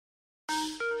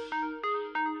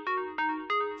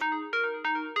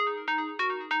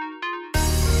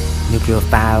Nuclear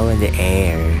fire in the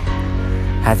air.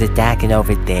 How's it stacking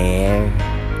over there?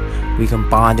 We can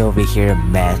bond over here,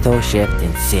 metal shift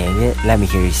and sing it. Let me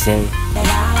hear you say.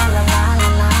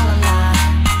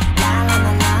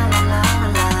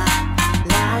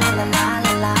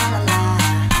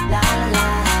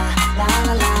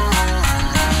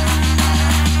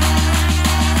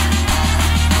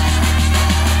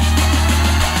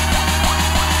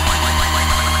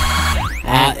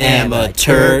 I am a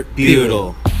Tert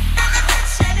Butyl.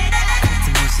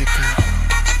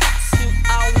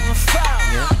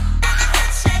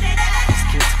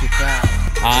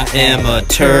 I am a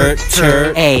Tert.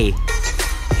 Hey,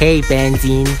 hey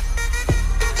benzene.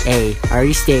 Hey, are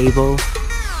you stable?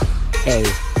 Hey,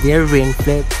 dear ring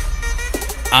flip.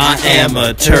 I am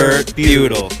a Tert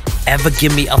Butyl. Ever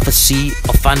give me alpha C?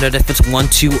 I'll find out if it's 1,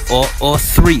 2, or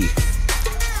 3.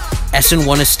 S and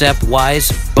 1 is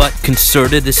stepwise, but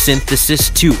concerted is synthesis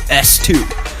to S2.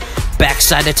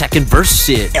 Backside attack inverse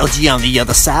it. LG on the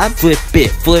other side. Flip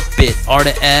it, R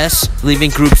to S, leaving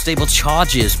group stable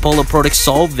charges. Polar product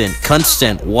solvent,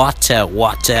 constant, water.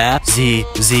 Z,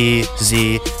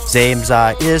 same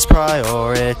side is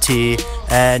priority.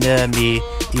 Enemy,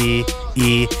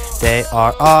 E, they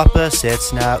are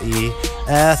opposites now. E,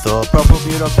 ethyl, propyl,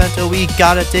 butyl, pentyl, we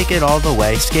gotta take it all the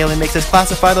way. Scaling makes us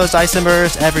classify those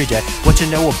isomers every day. What you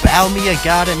know about me, I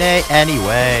got an A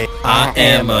anyway. I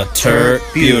am a Tert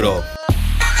Butyl.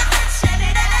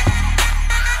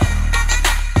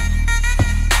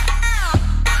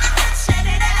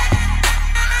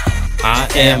 I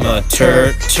am a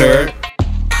Tert.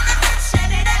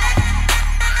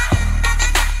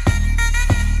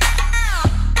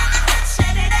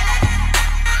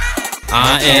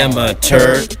 I am a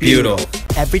Tert Butyl.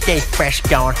 Everyday fresh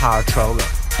going hard trolling,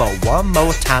 but one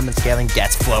more time and scaling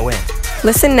gets flowing.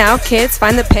 Listen now, kids,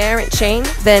 find the parent chain,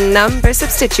 then number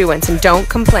substituents, and don't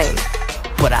complain.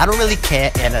 But I don't really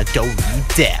care and I don't need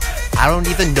that. I don't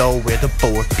even know where the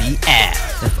board be at.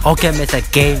 If O-Chem is a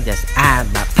game, then I'm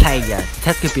a player.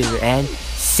 Test computer and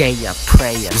say a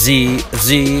prayer. Z,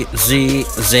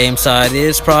 same side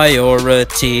is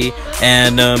priority.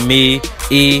 Enemy,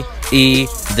 E,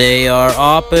 they are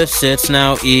opposites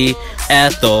now. E,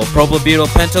 ethyl, propyl, butyl,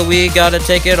 pentyl, we gotta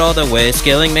take it all the way.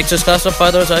 Scaling makes us classify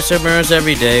those isomers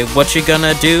every day. What you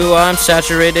gonna do? I'm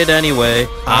saturated anyway.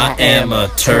 I am a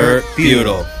Tert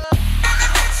Butyl.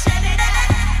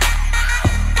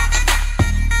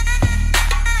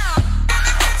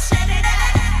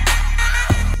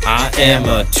 I am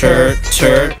a Tert.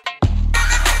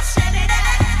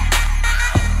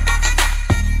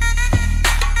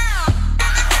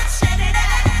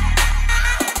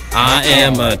 I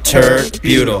am a Tert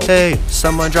Butyl. Hey,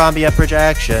 someone draw me a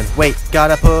projection. Wait,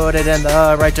 gotta put it in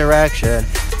the right direction.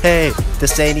 Hey,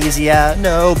 this ain't easy, I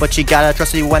know, but you gotta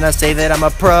trust me when I say that I'm a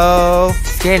pro.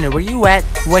 Scanner, where you at?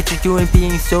 What you doing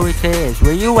being so reckless?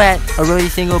 Where you at? A really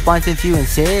single bunch of you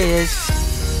insists.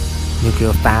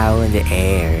 Nuclear fire in the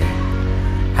air.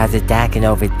 How's it stacking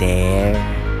over there?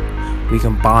 We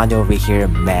can bond over here,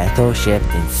 metal shift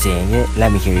and sing it.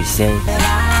 Let me hear you say.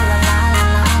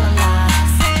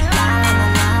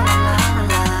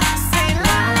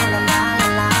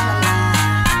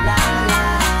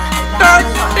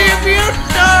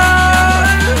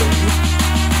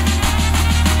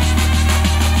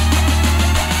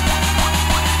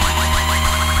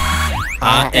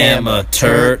 I am a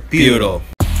Tert Butyl.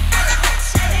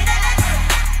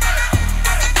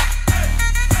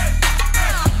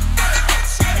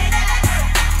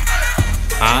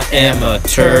 I am a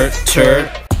Tert.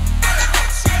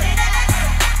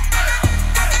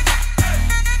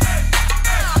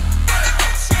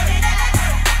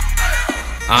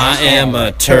 I am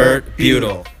a Tert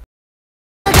Butyl.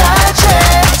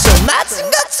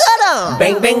 So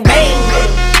bang bang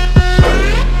bang.